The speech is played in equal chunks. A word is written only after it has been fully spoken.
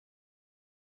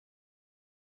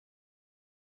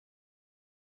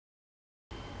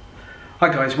Hi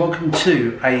guys, welcome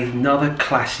to another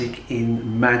classic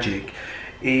in Magic.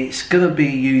 It's going to be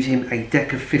using a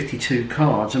deck of 52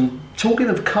 cards, and talking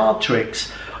of card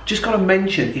tricks, just got to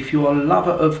mention, if you're a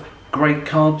lover of great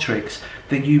card tricks,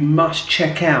 then you must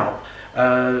check out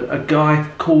a guy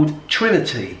called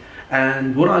Trinity.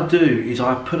 And what I do is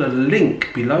I put a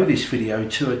link below this video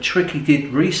to a trick he did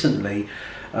recently,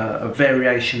 a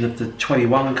variation of the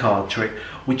 21 card trick,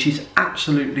 which is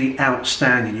absolutely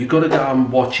outstanding. You've got to go and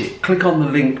watch it. Click on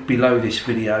the link below this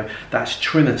video. That's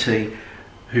Trinity,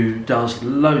 who does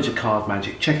loads of card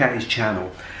magic. Check out his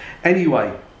channel.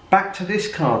 Anyway, back to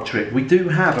this card trick. We do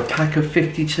have a pack of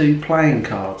 52 playing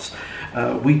cards.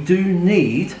 We do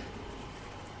need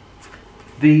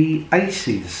the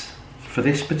aces for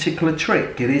this particular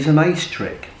trick. It is an ace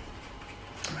trick,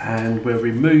 and we'll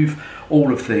remove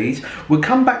all of these. We'll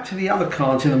come back to the other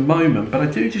cards in a moment, but I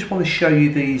do just want to show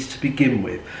you these to begin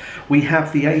with. We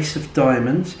have the ace of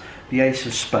diamonds, the ace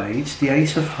of spades, the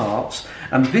ace of hearts,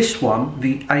 and this one,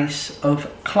 the ace of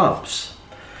clubs.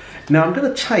 Now I'm going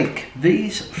to take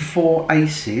these four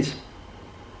aces,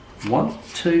 1,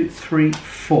 2, 3,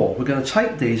 4. We're going to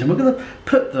take these and we're going to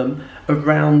put them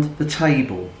around the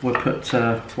table. We'll put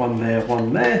one there,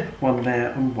 one there, one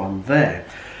there, and one there.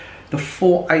 The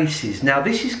four aces. Now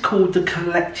this is called the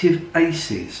collective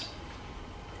aces,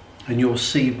 and you'll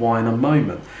see why in a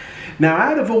moment. Now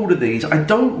out of all of these, I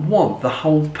don't want the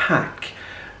whole pack.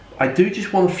 I do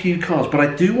just want a few cards, but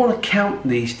I do want to count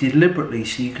these deliberately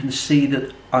so you can see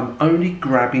that I'm only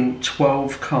grabbing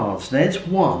 12 cards. There's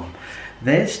 1,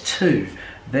 there's 2,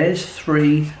 there's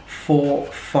 3, 4,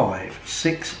 5,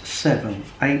 6, 7,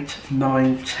 8,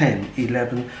 9, 10,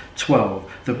 11,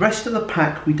 12. The rest of the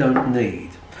pack we don't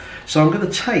need. So I'm going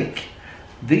to take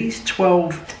these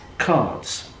 12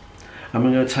 cards, and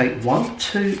I'm going to take 1,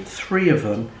 2, 3 of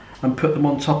them and put them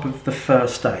on top of the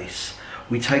first ace.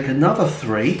 We take another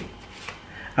 3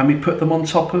 and we put them on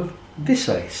top of this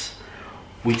ace.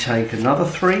 We take another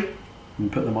 3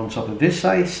 and put them on top of this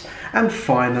ace, and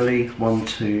finally 1,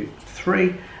 2,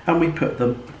 3, and we put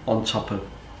them on top of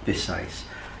this ace.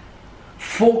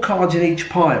 4 cards in each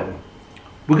pile.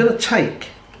 We're going to take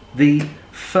the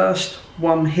first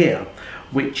one here,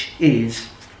 which is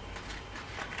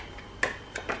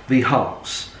the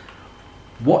hearts.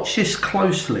 Watch this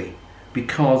closely,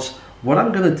 because what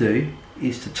I'm going to do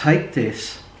is to take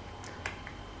this,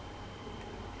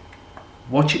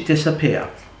 watch it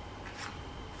disappear.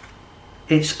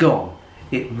 It's gone.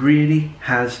 It really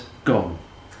has gone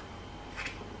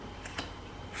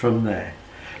from there.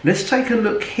 Let's take a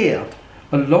look here.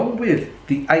 Along with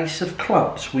the ace of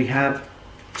clubs, we have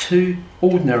 2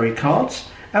 ordinary cards,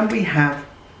 and we have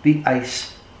the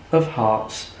ace of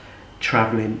hearts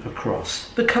travelling across,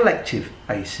 the collective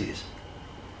aces.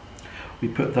 We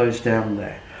put those down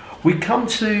there. We come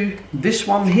to this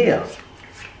one here.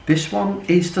 This one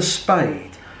is the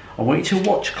spade. I want you to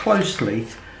watch closely,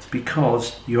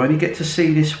 because you only get to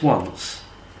see this once.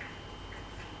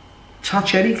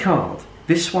 Touch any card.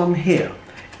 This one here,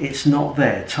 it's not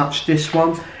there. Touch this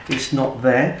one, it's not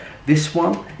there. This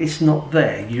one, it's not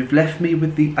there. You've left me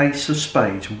with the ace of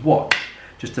spades. Watch,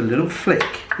 just a little flick.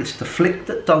 It's the flick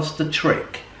that does the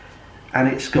trick, and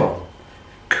it's gone.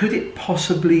 Could it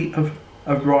possibly have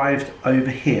arrived over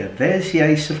here? There's the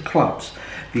ace of clubs,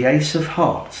 the ace of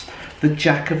hearts, the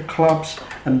jack of clubs,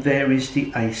 and there is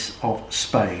the ace of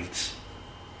spades.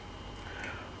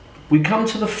 We come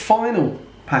to the final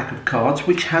pack of cards,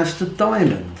 which has the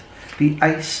diamond, the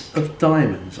ace of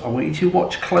diamonds. I want you to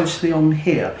watch closely on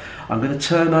here. I'm going to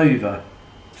turn over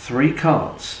 3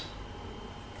 cards,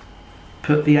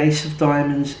 put the ace of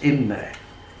diamonds in there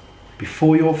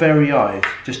before your very eyes,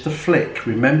 just a flick.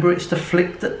 Remember, it's the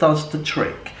flick that does the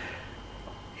trick.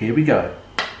 Here we go.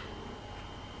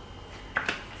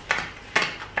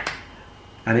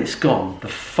 And it's gone. The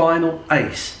final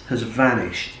ace has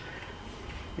vanished.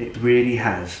 It really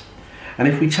has. And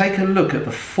if we take a look at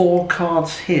the 4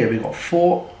 cards here, we've got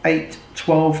 4, 8,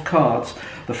 12 cards.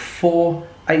 The 4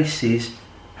 aces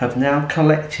have now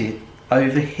collected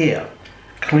over here,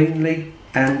 cleanly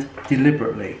and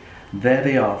deliberately. There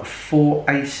they are, the 4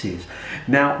 aces.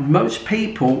 Now, most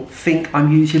people think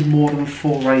I'm using more than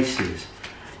 4 aces,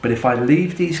 but if I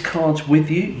leave these cards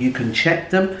with you, you can check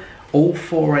them. All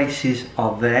 4 aces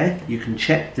are there. You can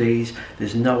check these.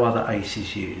 There's no other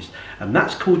aces used, and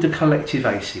that's called the collective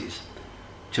aces.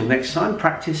 Till next time,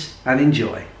 practice and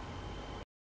enjoy.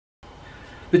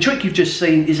 The trick you've just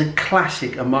seen is a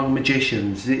classic among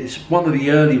magicians. It's one of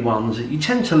the early ones that you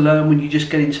tend to learn when you just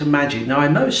get into magic. Now I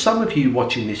know some of you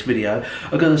watching this video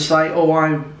are going to say, oh,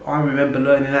 I remember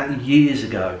learning that years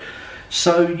ago.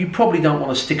 So you probably don't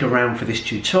want to stick around for this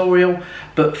tutorial,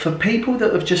 but for people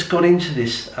that have just got into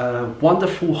this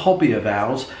wonderful hobby of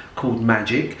ours called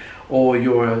magic, or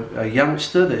you're a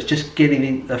youngster that's just getting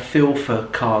in a feel for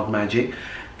card magic,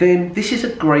 then this is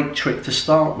a great trick to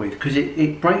start with, because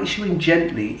it breaks you in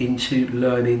gently into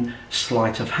learning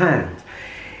sleight of hand.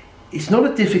 It's not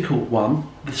a difficult one.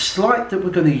 The sleight that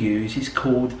we're going to use is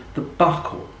called the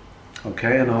buckle.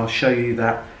 Okay, and I'll show you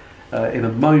that in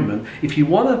a moment. If you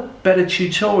want a better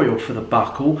tutorial for the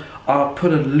buckle, I'll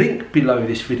put a link below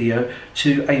this video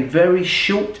to a very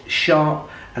short, sharp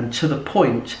and to the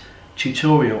point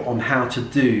tutorial on how to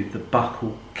do the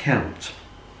buckle count.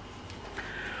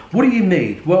 What do you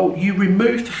need? Well, you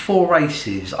remove the 4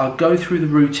 aces. I'll go through the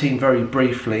routine very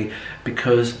briefly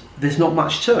because there's not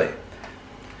much to it.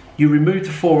 You remove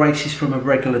the 4 aces from a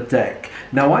regular deck.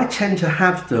 Now I tend to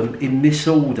have them in this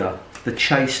order, the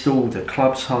chased order: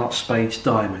 clubs, hearts, spades,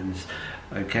 diamonds.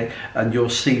 Okay, and you'll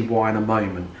see why in a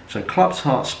moment. So clubs,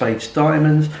 hearts, spades,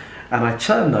 diamonds, and I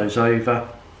turn those over.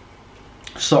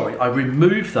 Sorry, I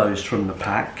remove those from the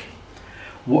pack.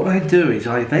 What I do is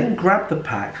I then grab the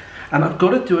pack, and I've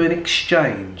got to do an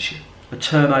exchange, a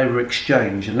turnover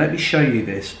exchange, and let me show you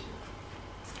this.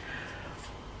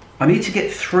 I need to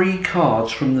get 3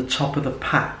 cards from the top of the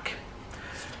pack.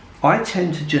 I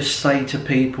tend to just say to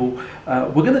people,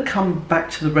 we're going to come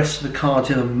back to the rest of the cards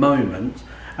in a moment,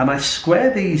 and I square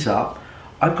these up.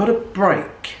 I've got a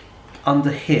break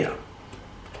under here.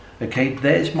 Okay,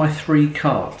 there's my 3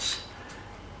 cards.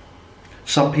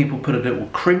 Some people put a little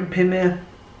crimp in there,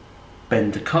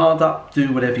 bend the card up,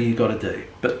 do whatever you got to do,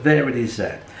 but there it is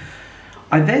there.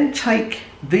 I then take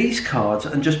these cards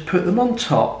and just put them on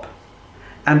top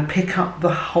and pick up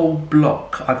the whole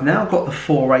block. I've now got the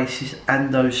 4 aces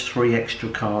and those 3 extra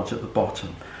cards at the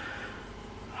bottom.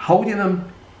 Holding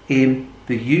them in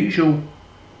the usual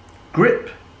grip,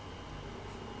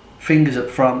 fingers at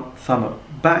front, thumb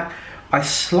at back, I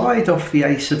slide off the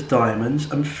ace of diamonds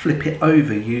and flip it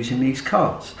over using these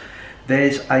cards.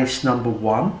 There's ace number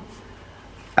 1,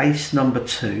 ace number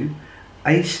 2,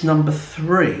 ace number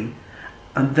 3,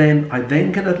 and then I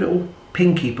then get a little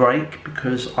pinky break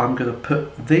because I'm going to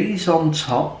put these on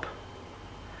top.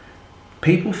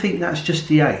 People think that's just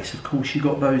the ace. Of course, you've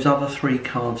got those other 3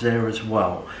 cards there as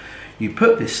well. You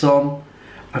put this on.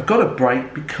 I've got a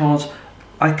break because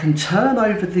I can turn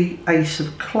over the ace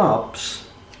of clubs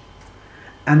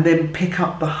and then pick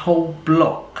up the whole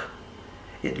block.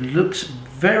 It looks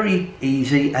very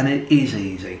easy, and it is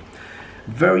easy.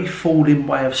 Very falling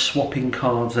way of swapping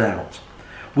cards out.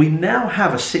 We now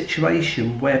have a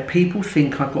situation where people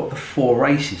think I've got the 4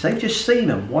 aces. They've just seen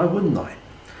them, why wouldn't I?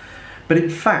 But in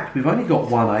fact, we've only got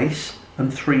 1 ace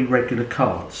and 3 regular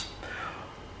cards.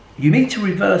 You need to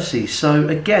reverse these. So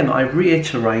again, I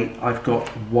reiterate, I've got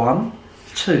 1,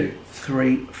 2,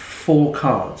 3, 4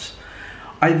 cards.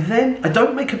 I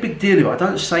don't make a big deal of it. I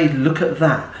don't say, look at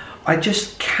that. I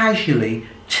just casually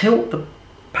tilt the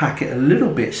packet a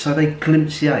little bit so they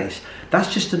glimpse the ace.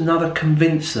 That's just another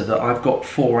convincer that I've got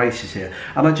 4 aces here.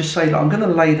 And I just say, look, I'm going to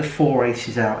lay the 4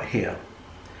 aces out here.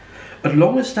 As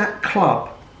long as that club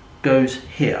goes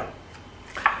here,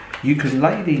 you can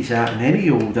lay these out in any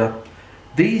order.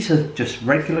 These are just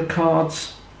regular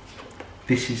cards.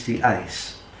 This is the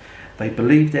ace. They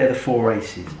believe they're the 4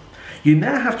 aces. You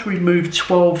now have to remove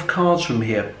 12 cards from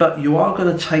here, but you are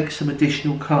going to take some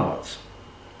additional cards,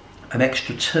 an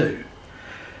extra 2.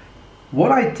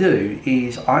 What I do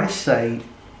is I say,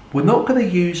 we're not going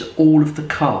to use all of the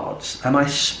cards, and I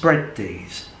spread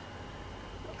these.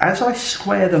 As I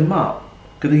square them up,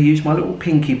 I'm going to use my little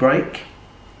pinky break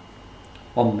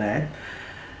on there,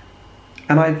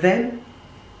 and I then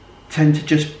tend to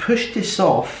just push this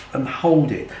off and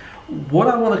hold it. What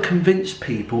I want to convince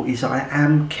people is I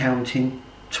am counting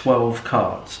 12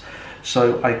 cards.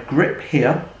 So I grip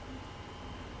here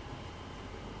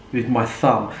with my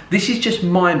thumb. This is just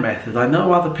my method. I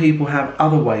know other people have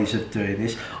other ways of doing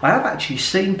this. I have actually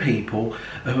seen people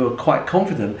who are quite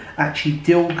confident actually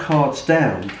deal cards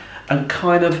down and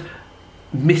kind of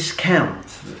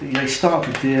miscount. They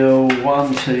start to deal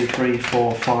 1, 2, 3,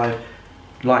 4, 5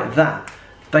 like that.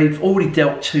 They've already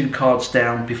dealt 2 cards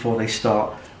down before they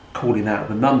start calling out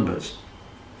the numbers.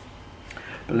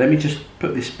 But let me just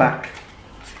put this back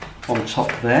on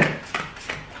top there.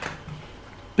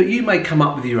 But you may come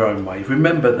up with your own way.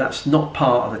 Remember, that's not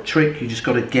part of the trick. You just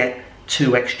got to get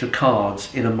 2 extra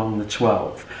cards in among the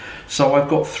 12. So I've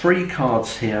got 3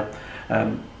 cards here.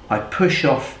 I push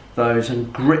off those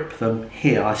and grip them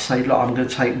here. I say, look, I'm going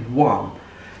to take 1,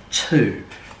 2,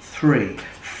 3,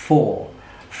 4,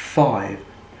 5.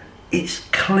 It's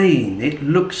clean. It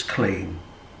looks clean.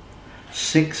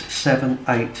 6, 7,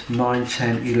 8, 9,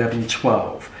 10, 11,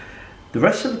 12. The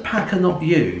rest of the pack are not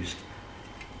used.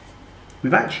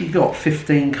 We've actually got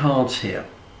 15 cards here.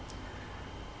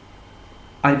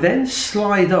 I then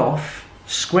slide off,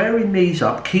 squaring these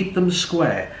up, keep them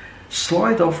square.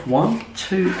 Slide off 1,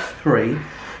 2, 3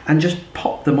 and just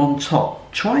pop them on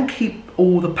top. Try and keep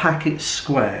all the packets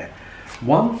square.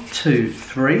 1, 2,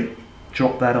 3,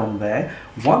 drop that on there.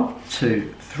 1,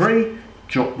 2, 3,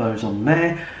 drop those on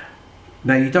there.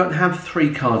 Now you don't have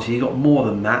 3 cards here, you've got more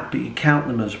than that, but you count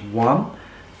them as 1,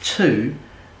 2,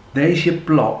 there's your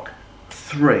block,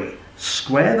 3.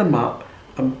 Square them up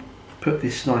and put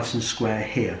this nice and square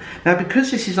here. Now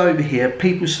because this is over here,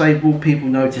 people say, will people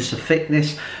notice the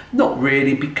thickness? Not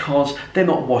really, because they're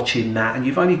not watching that and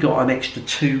you've only got an extra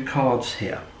 2 cards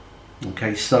here.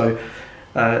 Okay, so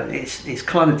it's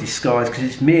kind of disguised because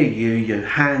it's mere you, your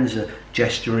hands are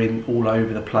gesturing all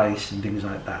over the place and things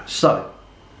like that. So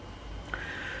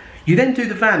you then do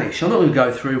the vanish. I'm not going to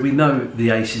go through, we know the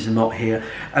aces are not here.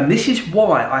 And this is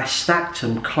why I stacked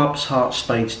them clubs, hearts,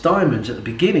 spades, diamonds at the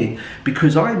beginning,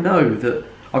 because I know that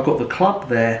I've got the club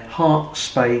there, heart,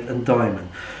 spade and diamond.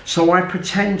 So I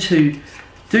pretend to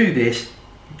do this,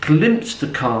 glimpse the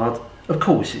card. Of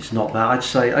course it's not that. I'd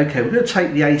say, okay, we're going to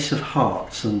take the ace of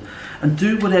hearts and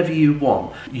do whatever you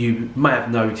want. You may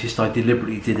have noticed I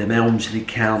deliberately did an Elmsley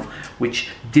count, which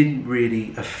didn't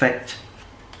really affect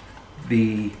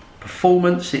the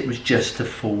performance. It was just to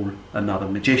fool another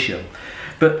magician,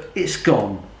 but it's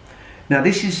gone. Now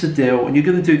this is the deal, and you're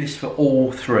going to do this for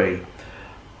all 3.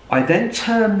 I then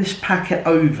turn this packet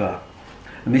over,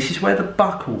 and this is where the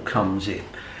buckle comes in.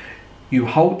 You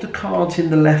hold the cards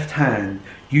in the left hand,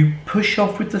 you push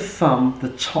off with the thumb the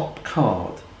top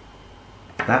card,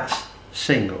 that's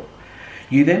single.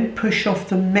 You then push off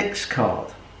the next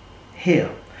card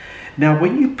here. Now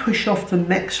when you push off the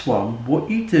next one, what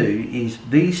you do is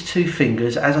these 2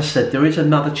 fingers, as I said, there is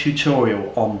another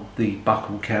tutorial on the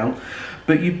buckle count,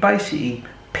 but you basically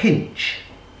pinch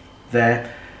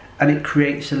there and it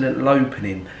creates a little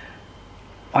opening.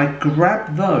 I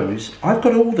grab those, I've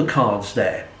got all the cards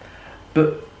there,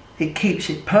 but it keeps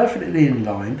it perfectly in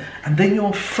line, and then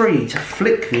you're free to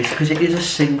flick this because it is a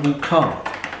single card.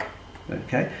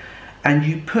 Okay, and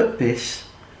you put this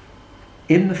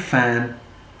in the fan.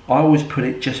 I always put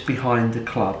it just behind the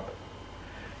club.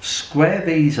 Square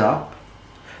these up.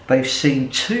 They've seen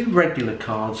 2 regular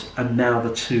cards and now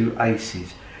the 2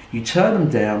 aces. You turn them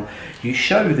down, you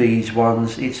show these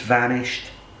ones, it's vanished.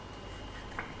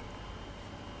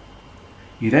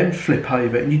 You then flip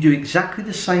over and you do exactly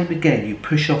the same again. You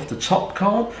push off the top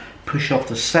card, push off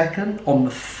the second. On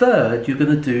the third, you're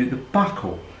going to do the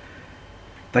buckle.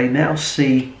 They now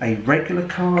see a regular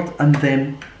card and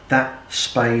then that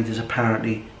spade has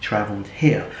apparently travelled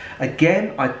here.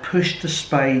 Again, I pushed the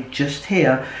spade just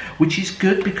here, which is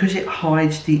good because it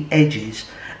hides the edges,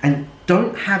 and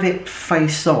don't have it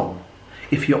face on.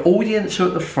 If your audience are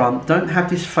at the front, don't have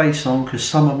this face on because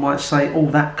someone might say, oh,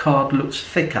 that card looks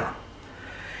thicker.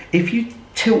 If you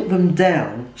tilt them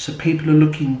down so people are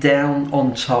looking down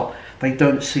on top, they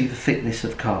don't see the thickness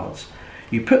of cards.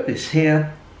 You put this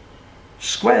here,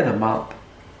 square them up,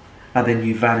 and then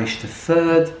you vanish the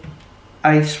third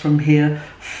ace from here,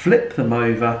 flip them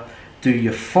over, do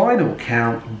your final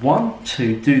count, 1,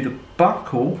 2, do the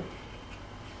buckle,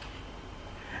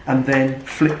 and then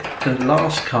flick the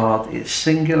last card, it's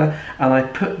singular, and I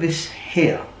put this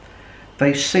here.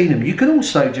 They've seen them. You can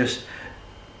also just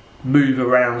move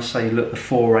around, say, look, the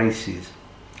 4 aces.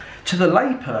 To the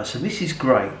layperson, this is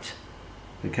great.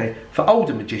 Okay, for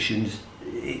older magicians,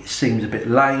 it seems a bit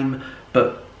lame,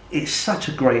 but it's such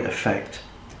a great effect.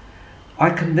 I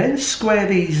can then square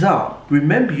these up.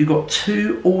 Remember, you've got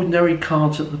 2 ordinary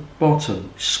cards at the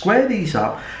bottom. Square these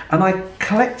up, and I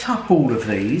collect up all of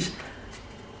these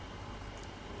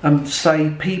and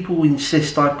say people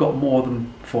insist I've got more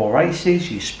than 4 aces.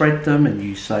 You spread them and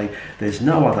you say there's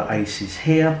no other aces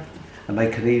here, and they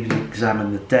can even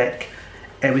examine the deck.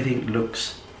 Everything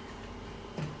looks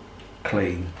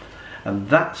clean, and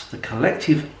that's the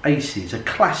collective aces, a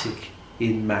classic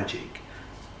in magic.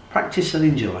 Practice and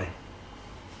enjoy.